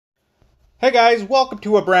Hey guys, welcome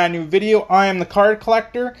to a brand new video. I am the card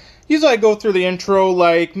collector. Usually I go through the intro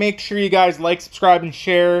like make sure you guys like, subscribe, and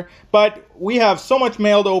share. But we have so much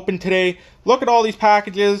mail to open today. Look at all these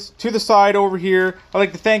packages to the side over here. I'd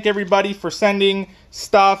like to thank everybody for sending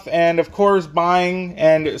stuff and of course buying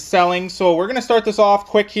and selling. So we're going to start this off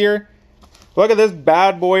quick here. Look at this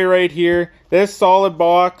bad boy right here. This solid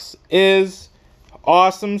box is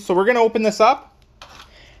awesome. So we're going to open this up.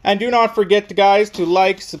 And do not forget, guys, to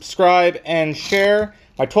like, subscribe, and share.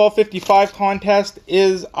 My 1255 contest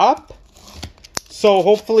is up. So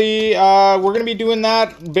hopefully we're going to be doing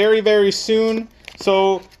that very, very soon.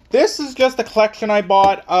 So this is just a collection I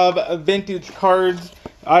bought of vintage cards.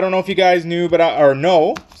 I don't know if you guys knew, but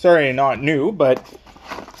not new, but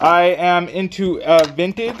I am into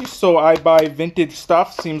vintage. So I buy vintage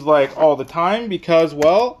stuff, seems like all the time, because,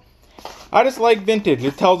 well, I just like vintage.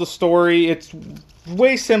 It tells a story. It's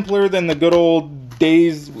way simpler than the good old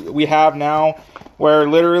days we have now, where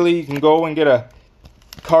literally you can go and get a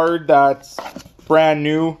card that's brand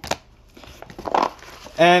new.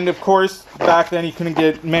 And of course, back then you couldn't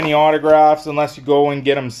get many autographs unless you go and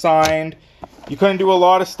get them signed. You couldn't do a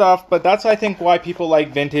lot of stuff, but that's, I think, why people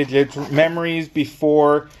like vintage. It's memories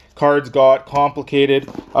before cards got complicated.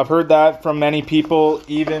 I've heard that from many people,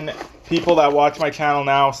 even people that watch my channel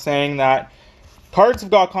now, saying that cards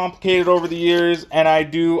have got complicated over the years, and I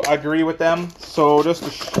do agree with them. So this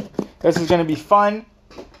is going to be fun.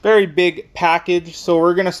 Very big package. So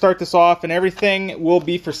we're going to start this off, and everything will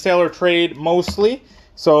be for sale or trade mostly.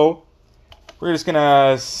 So we're just going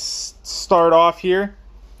to start off here.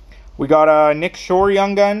 We got a Nick Shore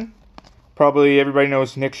Young Gun. Probably everybody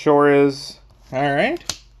knows who Nick Shore is. All right.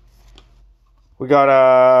 We got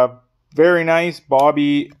a very nice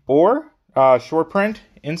Bobby Orr short print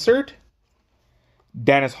insert.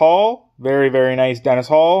 Dennis Hall, very, very nice Dennis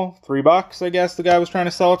Hall. $3, I guess the guy was trying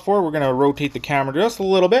to sell it for. We're going to rotate the camera just a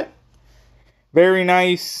little bit. Very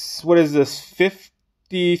nice, what is this,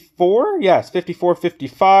 54? Yes, 54,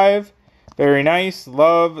 55. Very nice,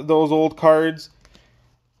 love those old cards.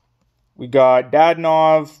 We got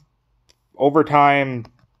Dadonov, Overtime.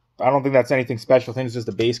 I don't think that's anything special. I think it's just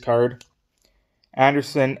a base card.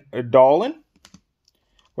 Anderson Dolan.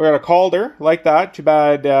 We got a Calder, like that. Too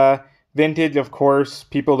bad, vintage, of course.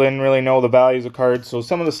 People didn't really know the values of cards, so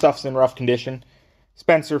some of the stuff's in rough condition.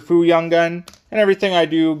 Spencer Fu Young Gun, and everything I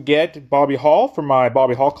do get Bobby Hall from my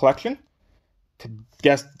Bobby Hall collection. To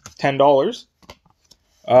guess $10.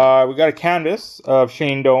 We got a canvas of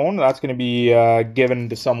Shane Doan. That's going to be given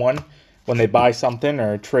to someone when they buy something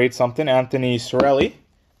or trade something. Anthony Sorelli.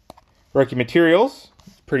 Rookie Materials.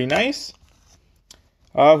 Pretty nice.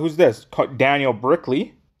 Who's this? Daniel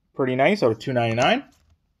Brickley. Pretty nice, out of $2.99.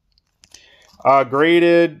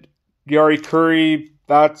 Graded Yari Curry,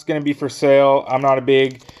 that's going to be for sale. I'm not a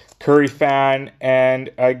big Curry fan,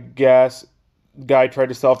 and I guess the guy tried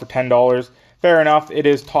to sell for $10. Fair enough, it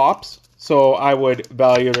is tops, so I would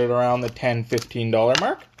value it at around the $10, $15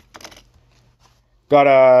 mark. Got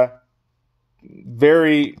a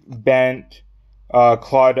very bent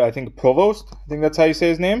Claude, I think Provost, I think that's how you say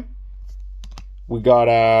his name. We got,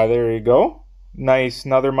 there you go. Nice,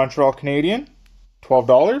 another Montreal Canadian,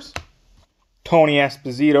 $12. Tony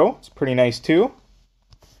Esposito, it's pretty nice too.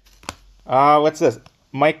 What's this?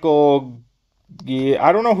 Michael,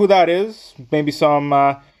 I don't know who that is. Maybe some,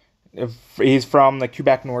 if he's from the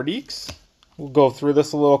Quebec Nordiques. We'll go through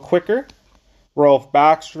this a little quicker. Rolf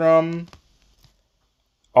Backstrom.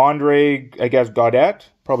 Andre, I guess, Gaudette.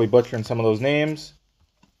 Probably butchering some of those names.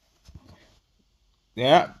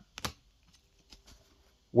 Yeah.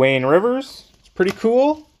 Wayne Rivers, it's pretty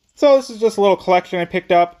cool. So this is just a little collection I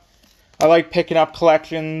picked up. I like picking up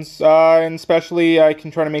collections, and especially I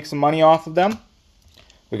can try to make some money off of them.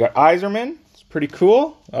 We got Iserman, it's pretty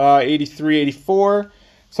cool, 83, 84.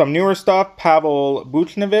 Some newer stuff, Pavel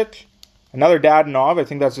Buchnevich. Another Dadonov, I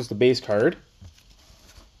think that's just a base card.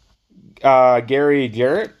 Gary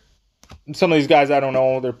Jarrett. Some of these guys I don't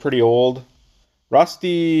know, they're pretty old.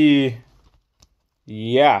 Rusty,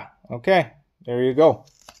 yeah, okay, there you go.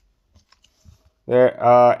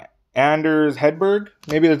 There, Anders Hedberg,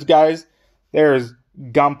 maybe those guys. There's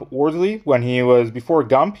Gump Worsley. When he was, before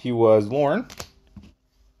Gump, he was Lorne.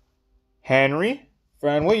 Henry.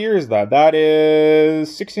 Friend, what year is that? That is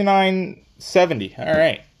 69-70. All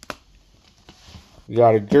right. We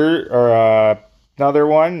got another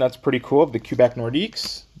one. That's pretty cool. The Quebec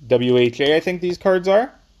Nordiques. WHA, I think these cards are.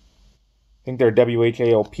 I think they're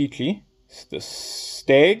WHAO Peachy. The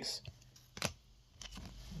Stags.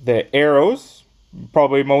 The Arrows.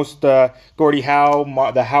 Probably most Gordie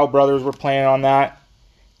Howe, the Howe brothers were playing on that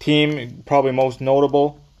team. Probably most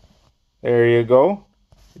notable. There you go.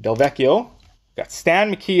 Delvecchio. Got Stan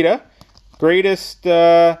Mikita, greatest,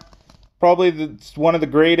 probably one of the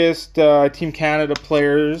greatest Team Canada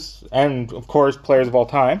players, and of course players of all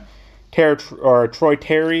time. Troy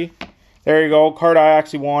Terry. There you go. Card I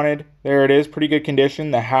actually wanted. There it is. Pretty good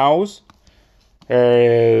condition. The House.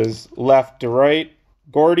 There is left to right.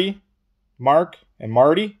 Gordy, Mark, and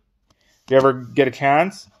Marty. If you ever get a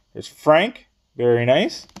chance. There's Frank. Very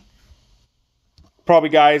nice. Probably,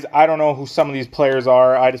 guys, I don't know who some of these players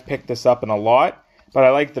are. I just picked this up in a lot, but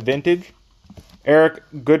I like the vintage. Eric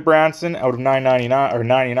Goodbranson out of 9.99 or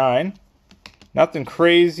 99. Nothing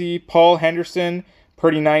crazy. Paul Henderson,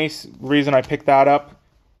 pretty nice. Reason I picked that up.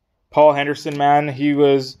 Paul Henderson, man, he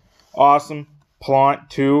was awesome. Plant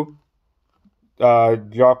too.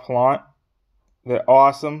 Jacques Plant. They're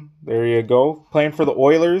awesome. There you go. Playing for the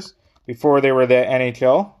Oilers before they were the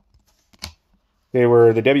NHL. They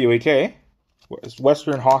were the WHA.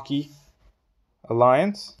 Western Hockey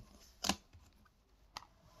Alliance.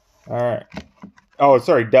 All right. Oh,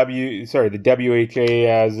 sorry. The WHA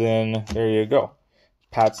as in, there you go.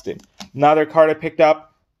 Pat Stick. Another card I picked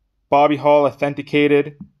up. Bobby Hall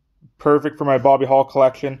authenticated. Perfect for my Bobby Hall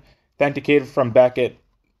collection. Authenticated from Beckett.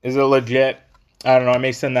 Is it legit? I don't know. I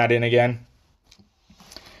may send that in again.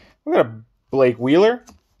 We got a Blake Wheeler.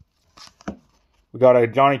 We got a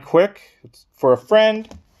Johnny Quick. It's for a friend.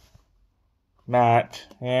 Matt,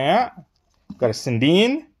 yeah. Got a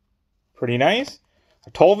Sundin, pretty nice.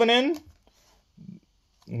 A Tolvanen.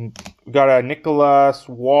 We got a Nicholas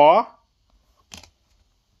Waugh.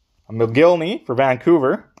 A McGillney for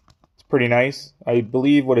Vancouver. It's pretty nice. I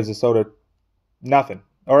believe, what is this, out of nothing.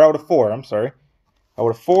 Or out of 4, I'm sorry. Out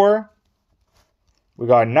of 4. We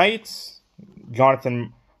got Knights.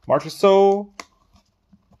 Jonathan Marchessault.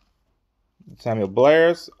 Samuel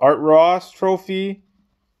Blair's. Art Ross trophy.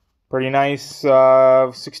 Pretty nice,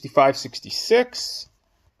 65-66.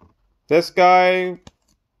 This guy,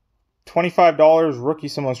 $25 rookie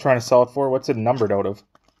someone's trying to sell it for. What's it numbered out of?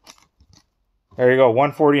 There you go,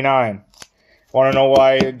 149. Want to know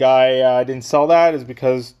why a guy didn't sell that? Is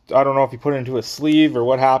because, I don't know if he put it into a sleeve or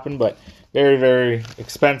what happened, but very, very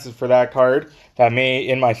expensive for that card. That may,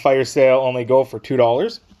 in my fire sale, only go for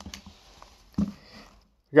 $2. We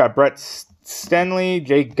got Brett Stenley,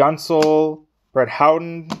 Jake Gunsel, Brett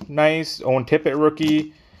Howden, nice. Owen Tippett,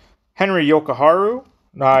 rookie. Henry Yokoharu.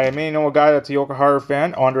 Now, I may know a guy that's a Yokoharu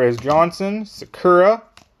fan. Andres Johnson. Sakura.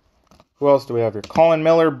 Who else do we have here? Colin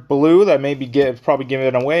Miller, blue. That may be probably giving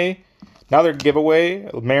it away. Another giveaway.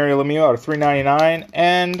 Mario Lemieux out of 3.99.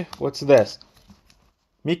 And what's this?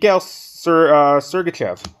 Mikhail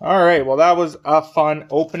Sergachev. All right. Well, that was a fun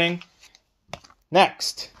opening.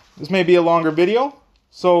 Next. This may be a longer video.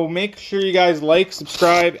 So make sure you guys like,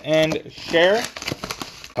 subscribe, and share.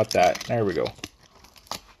 Cut that. There we go.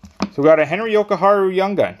 So we got a Henry Yokoharu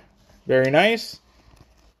Young Gun. Very nice.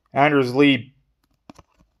 Anders Lee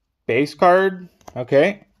base card.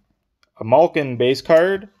 Okay. A Malkin base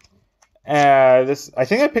card. I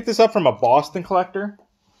think I picked this up from a Boston collector.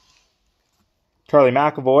 Charlie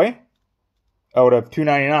McAvoy. Out of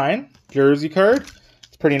 2.99. Jersey card.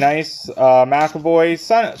 It's pretty nice. McAvoy,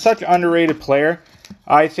 such an underrated player.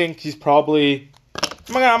 I think he's probably,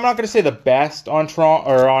 I'm not going to say the best on Toronto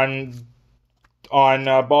or on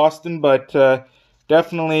Boston, but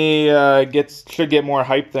definitely should get more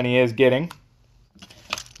hype than he is getting.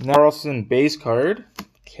 Carlson base card.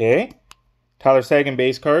 Okay. Tyler Seguin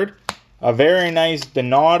base card. A very nice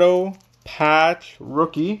Donato patch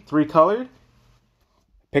rookie, 3-colored.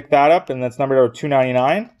 Pick that up, and that's numbered out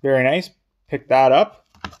 $2.99. Very nice. Pick that up.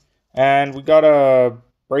 And we got a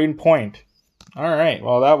Braden Point. All right,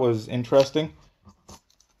 well, that was interesting.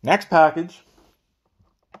 Next package.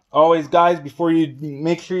 Always, guys, before you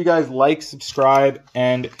make sure you guys like, subscribe,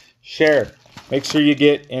 and share. Make sure you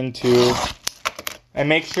get into, and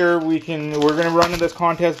make sure we're going to run this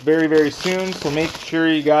contest very, very soon, so make sure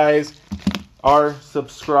you guys are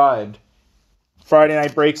subscribed. Friday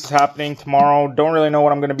Night Breaks is happening tomorrow. Don't really know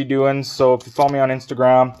what I'm going to be doing, so if you follow me on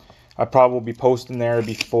Instagram, I probably will be posting there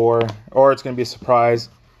before, or it's going to be a surprise.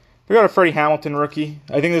 We got a Freddie Hamilton rookie.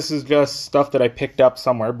 I think this is just stuff that I picked up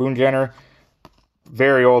somewhere. Boone Jenner,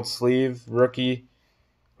 very old sleeve rookie.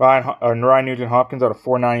 Ryan Nugent-Hopkins out of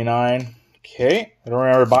 4.99. Okay, I don't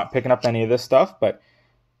remember picking up any of this stuff, but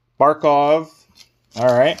Barkov.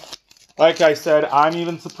 All right. Like I said, I'm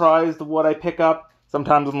even surprised at what I pick up.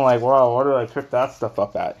 Sometimes I'm like, wow, what did I pick that stuff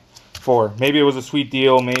up at for? Maybe it was a sweet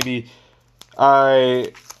deal. Maybe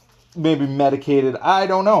medicated. I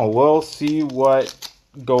don't know. We'll see what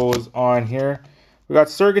goes on here. We got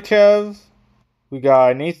Sergachev. We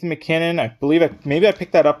got Nathan McKinnon. I believe maybe I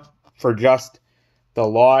picked that up for just the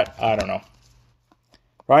lot. I don't know.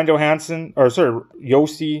 Ryan Johansson, or sorry,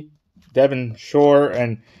 Yossi, Devin Shore,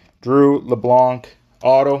 and Drew LeBlanc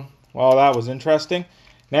auto. Well, that was interesting.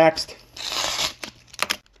 Next.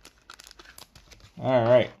 All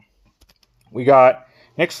right. We got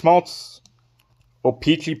Nick Schmaltz,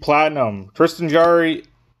 O-Pee-Chee Platinum, Tristan Jarry,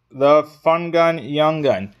 the Fun Gun Young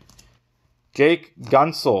Gun, Jake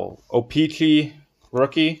Gunsel, O-Pee-Chee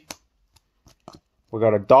Rookie. We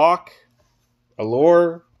got a Doc,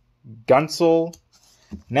 Allure, Gunsel.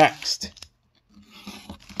 Next.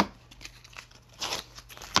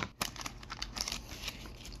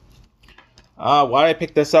 Why I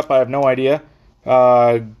picked this up, I have no idea.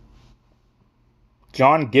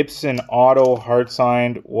 John Gibson auto hard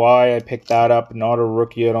signed. Why I picked that up? Not a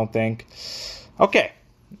rookie, I don't think. Okay.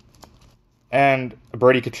 And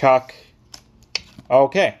Brady Tkachuk.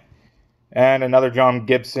 Okay. And another John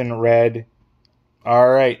Gibson red.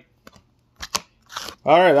 Alright.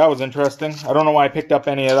 Alright, that was interesting. I don't know why I picked up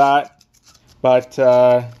any of that. But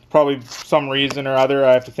probably some reason or other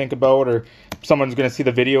I have to think about. Or someone's going to see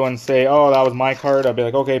the video and say, oh, that was my card. I'll be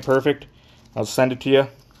like, okay, perfect. I'll send it to you.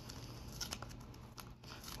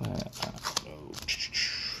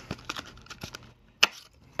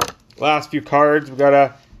 Last few cards, we got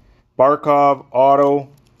a Barkov auto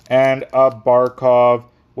and a Barkov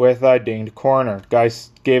with a dinged corner. Guys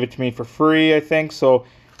gave it to me for free, I think, so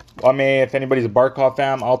I may, if anybody's a Barkov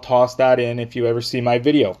fan, I'll toss that in if you ever see my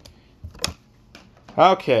video.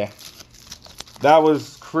 Okay, that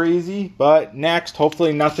was crazy, but next,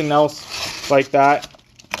 hopefully nothing else like that.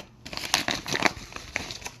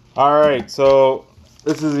 Alright, so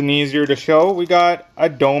this is an easier to show. We got a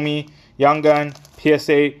Domi Young Gun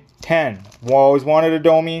PSA 10. Always wanted a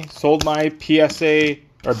Domi. Sold my PSA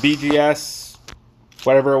or BGS,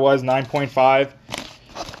 whatever it was, 9.5.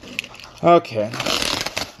 Okay.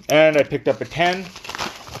 And I picked up a 10.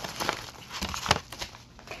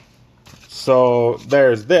 So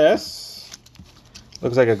there's this.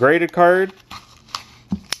 Looks like a graded card.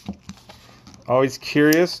 Always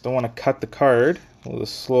curious. Don't want to cut the card. We'll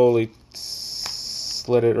just slowly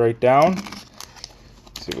slid it right down.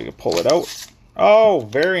 Let's see if we can pull it out. Oh,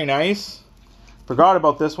 very nice. Forgot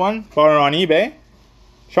about this one. Bought it on eBay.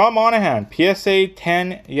 Sean Monahan, PSA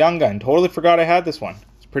 10 Young Gun. Totally forgot I had this one.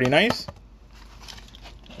 It's pretty nice.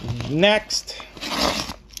 Next.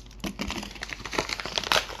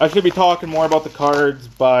 I should be talking more about the cards,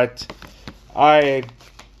 but I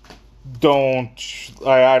don't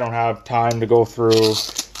have time to go through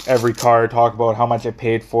every card, talk about how much I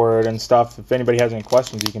paid for it and stuff. If anybody has any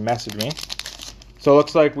questions, you can message me. So it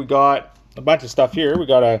looks like we got a bunch of stuff here. We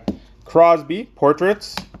got a Crosby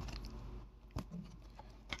portraits.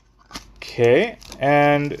 Okay,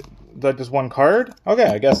 and is that just one card? Okay,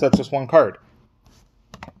 I guess that's just one card.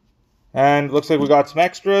 And looks like we got some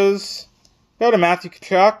extras. Got a Matthew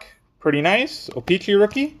Tkachuk, pretty nice. O-Pee-Chee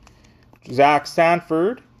rookie. Zach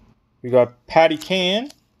Sanford. We got Patty Kane.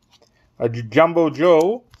 A Jumbo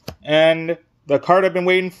Joe. And the card I've been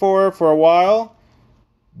waiting for a while.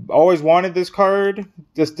 Always wanted this card.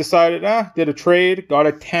 Just decided, did a trade. Got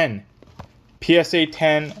a 10. PSA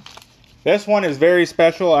 10. This one is very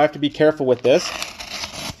special. I have to be careful with this.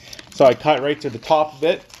 So I cut right to the top of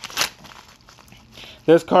it.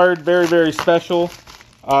 This card, very, very special.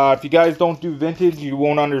 If you guys don't do vintage, you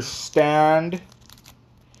won't understand.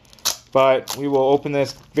 But we will open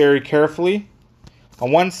this very carefully.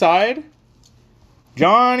 On one side,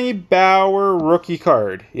 Johnny Bower rookie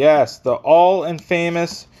card. Yes, the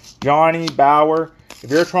all-infamous Johnny Bower. If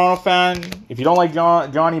you're a Toronto fan, if you don't like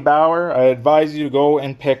Johnny Bower, I advise you to go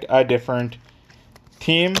and pick a different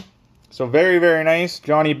team. So very, very nice.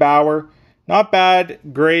 Johnny Bower. Not bad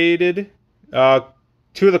graded.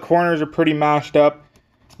 Two of the corners are pretty mashed up.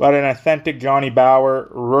 But an authentic Johnny Bower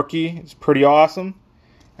rookie. It's pretty awesome.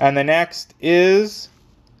 And the next is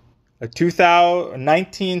a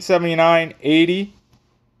 1979-80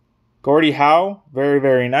 Gordie Howe. Very,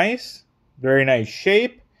 very nice. Very nice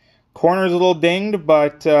shape. Corner's a little dinged,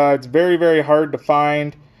 but it's very, very hard to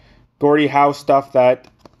find Gordie Howe stuff that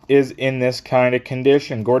is in this kind of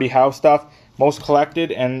condition. Gordie Howe stuff, most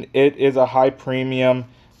collected, and it is a high premium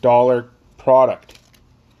dollar product.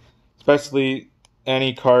 Especially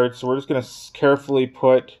any card. So we're just going to carefully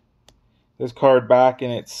put this card back in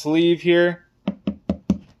its sleeve here.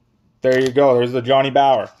 There you go. There's the Johnny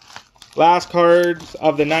Bower. Last cards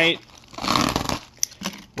of the night.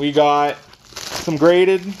 We got some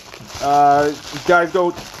graded. You guys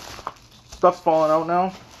go. Stuff's falling out now.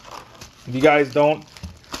 If you guys don't,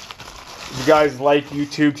 if you guys like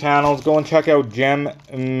YouTube channels, go and check out Gem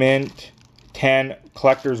Mint 10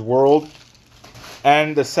 Collector's World.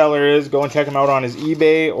 And the seller is, go and check him out on his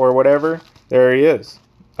eBay or whatever. There he is.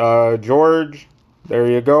 George. There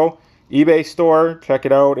you go. eBay store. Check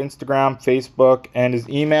it out. Instagram, Facebook, and his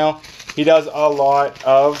email. He does a lot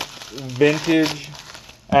of vintage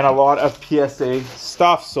and a lot of PSA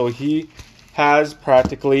stuff. So he has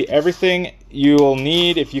practically everything you'll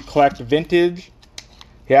need if you collect vintage.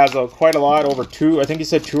 He has quite a lot, over I think he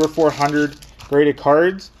said 200 or 400 graded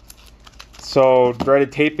cards. So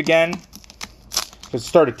graded tape again. To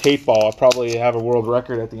start a tape ball, I'll probably have a world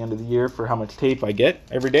record at the end of the year for how much tape I get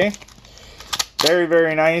every day. Very,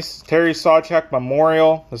 very nice. Terry Sawchuk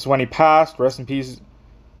Memorial. This is when he passed. Rest in peace.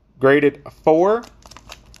 Graded 4.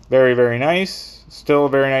 Very, very nice. Still a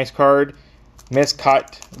very nice card.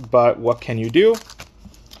 Miscut, but what can you do?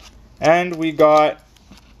 And we got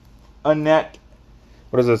a net.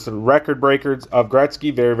 What is this? Record Breakers of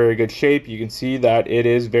Gretzky. Very, very good shape. You can see that it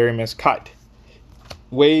is very miscut.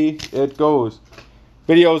 Way it goes.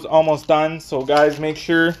 Video is almost done, so guys, make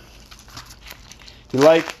sure you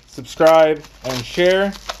like, subscribe, and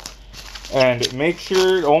share. And make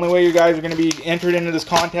sure the only way you guys are going to be entered into this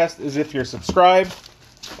contest is if you're subscribed.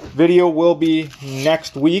 Video will be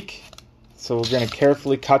next week, so we're going to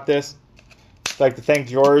carefully cut this. I'd like to thank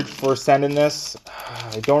George for sending this.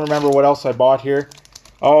 I don't remember what else I bought here.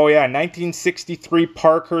 Oh yeah, 1963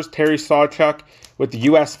 Parkhurst Terry Sawchuk with the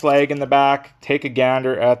U.S. flag in the back. Take a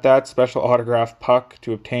gander at that special autograph puck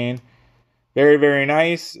to obtain. Very, very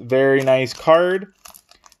nice card.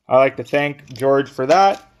 I'd like to thank George for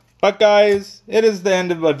that. But guys, it is the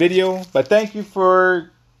end of the video. But thank you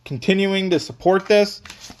for continuing to support this.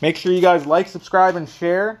 Make sure you guys like, subscribe, and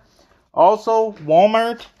share. Also,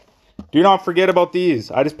 Walmart, do not forget about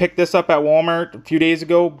these. I just picked this up at Walmart a few days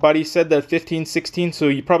ago. Buddy said that 15, 16, so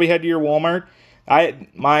you probably head to your Walmart.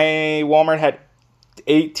 My Walmart had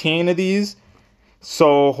 18 of these.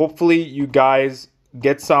 So hopefully you guys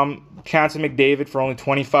get some. Chance of McDavid for only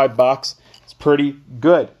 25 bucks. It's pretty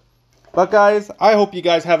good. But guys, I hope you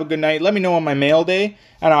guys have a good night. Let me know on my mail day.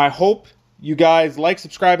 And I hope you guys like,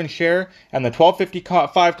 subscribe, and share. And the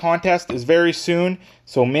 1255 contest is very soon.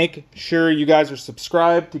 So make sure you guys are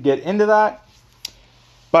subscribed to get into that.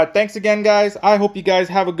 But thanks again, guys. I hope you guys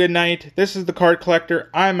have a good night. This is the Card Collector.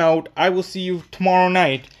 I'm out. I will see you tomorrow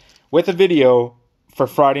night with a video for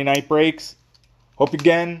Friday night breaks. I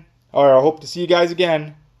hope to see you guys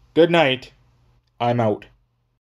again. Good night. I'm out.